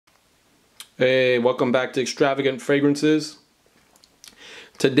Hey, welcome back to Extravagant Fragrances.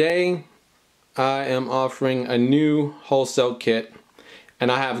 Today I am offering a new wholesale kit,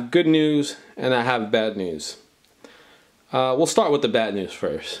 and I have good news and I have bad news. We'll start with the bad news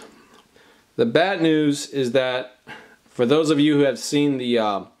first. The bad news is that for those of you who have seen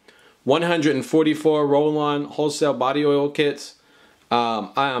the 144 roll-on wholesale body oil kits,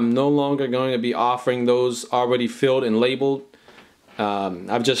 I am no longer going to be offering those already filled and labeled.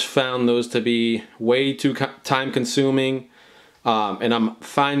 I've just found those to be way too time consuming, and I'm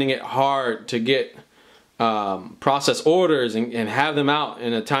finding it hard to get process orders and have them out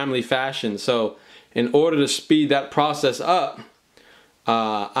in a timely fashion. So in order to speed that process up,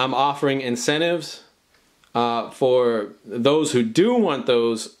 I'm offering incentives for those who do want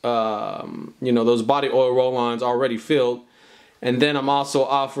those those body oil roll-ons already filled, and then I'm also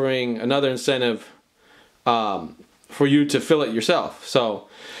offering another incentive for you to fill it yourself. So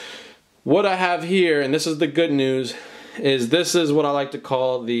what I have here, and this is the good news, is this is what I like to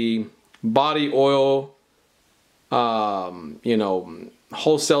call the body oil wholesale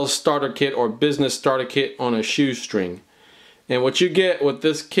starter kit or business starter kit on a shoestring. And what you get with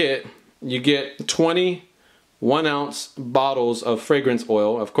this kit, you get 20 1-ounce bottles of fragrance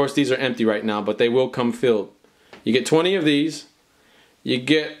oil. Of course these are empty right now, but they will come filled. You get 20 of these. You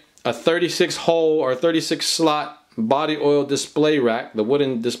get a 36 hole or 36 slot body oil display rack, the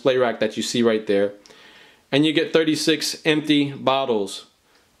wooden display rack that you see right there, and you get 36 empty bottles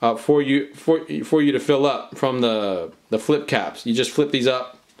for you to fill up from the flip caps. You just flip these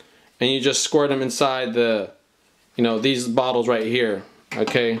up and you just squirt them inside the these bottles right here.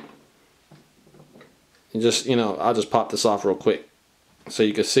 Okay, you just I'll just pop this off real quick so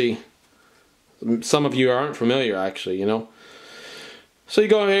you can see. Some of you aren't familiar actually, so you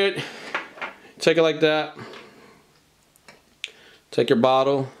go ahead, take it like that. Take your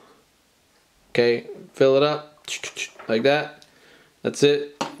bottle, okay, fill it up like that. That's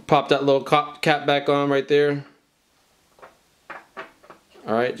it. Pop that little cap back on right there.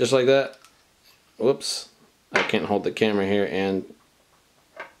 Alright, just like that. Whoops, I can't hold the camera here and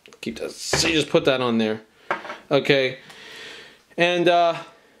keep that. So you just put that on there. Okay, and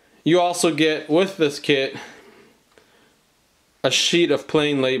you also get with this kit a sheet of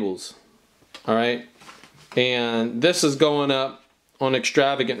plain labels. Alright, and this is going up on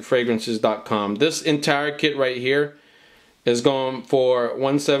extravagantfragrances.com. This entire kit right here is going for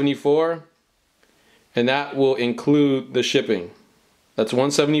 $174, and that will include the shipping. That's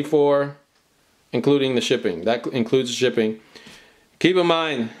 $174 including the shipping. That includes the shipping. Keep in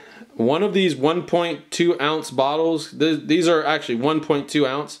mind, one of these 1.2 ounce bottles, these are actually 1.2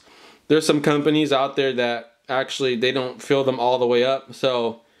 ounce. There's some companies out there that actually they don't fill them all the way up,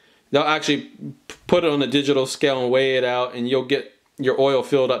 so they'll actually put it on a digital scale and weigh it out, and you'll get your oil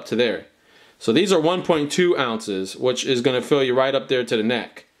filled up to there. So these are 1.2 ounces, which is going to fill you right up there to the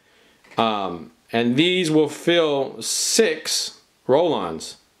neck. And these will fill 6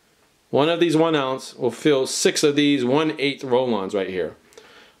 roll-ons. One of these 1 ounce will fill 6 of these 1/8 roll-ons right here.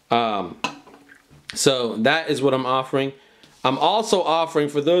 So that is what I'm offering. I'm also offering,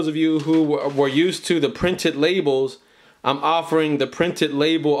 for those of you who were used to the printed labels, I'm offering the printed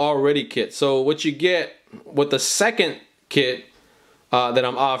label already kit. So what you get with the second kit that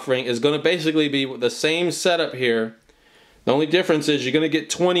I'm offering is going to basically be the same setup here. The only difference is you're going to get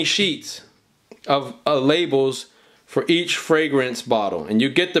 20 sheets of labels for each fragrance bottle, and you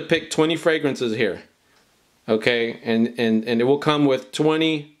get to pick 20 fragrances here. Okay, and it will come with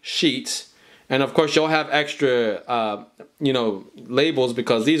 20 sheets, and of course you'll have extra labels,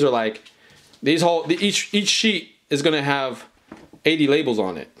 because these are like each sheet is going to have 80 labels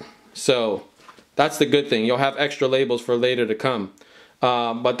on it. So that's the good thing. You'll have extra labels for later to come.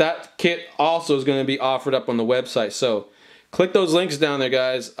 But that kit also is going to be offered up on the website. So click those links down there,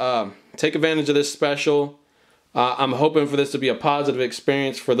 guys. Take advantage of this special. I'm hoping for this to be a positive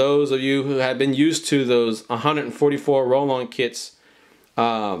experience for those of you who have been used to those 144 roll-on kits.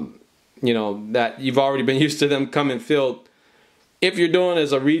 That you've already been used to them coming filled. If you're doing it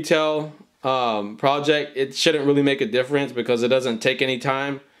as a retail project, it shouldn't really make a difference because it doesn't take any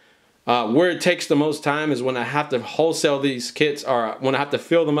time. Where it takes the most time is when I have to wholesale these kits, or when I have to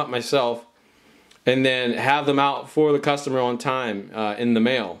fill them up myself and then have them out for the customer on time in the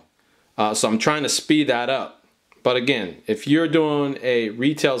mail. So I'm trying to speed that up. But again, if you're doing a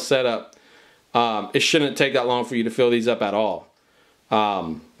retail setup, it shouldn't take that long for you to fill these up at all.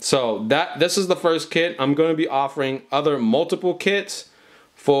 So this is the first kit. I'm going to be offering other multiple kits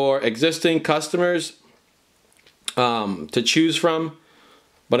for existing customers to choose from.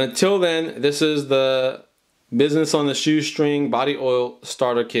 But until then, this is the Business on the Shoestring Body Oil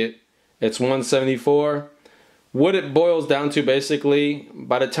Starter Kit, It's $174. What it boils down to, basically,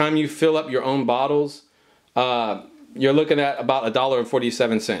 by the time you fill up your own bottles, you're looking at about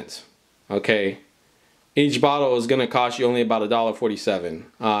 $1.47. Okay, each bottle is going to cost you only about $1.47,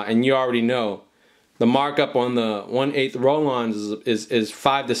 and you already know the markup on the 1/8 roll-ons is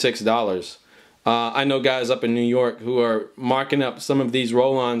 $5 to $6. I know guys up in New York who are marking up some of these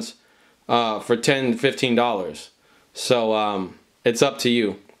roll-ons for $10 to $15. So it's up to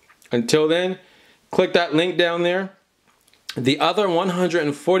you. Until then, click that link down there. The other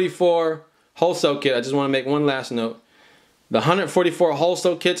 144 wholesale kit, I just want to make one last note. The 144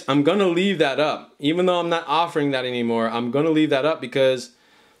 wholesale kits, I'm going to leave that up. Even though I'm not offering that anymore, I'm going to leave that up because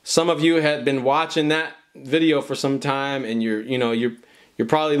some of you had been watching that video for some time and you're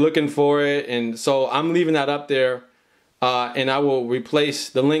probably looking for it, and so I'm leaving that up there, and I will replace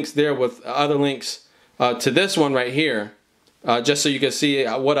the links there with other links to this one right here, just so you can see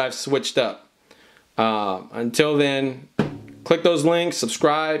what I've switched up. Until then, click those links,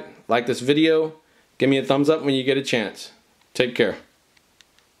 subscribe, like this video, give me a thumbs up when you get a chance. Take care.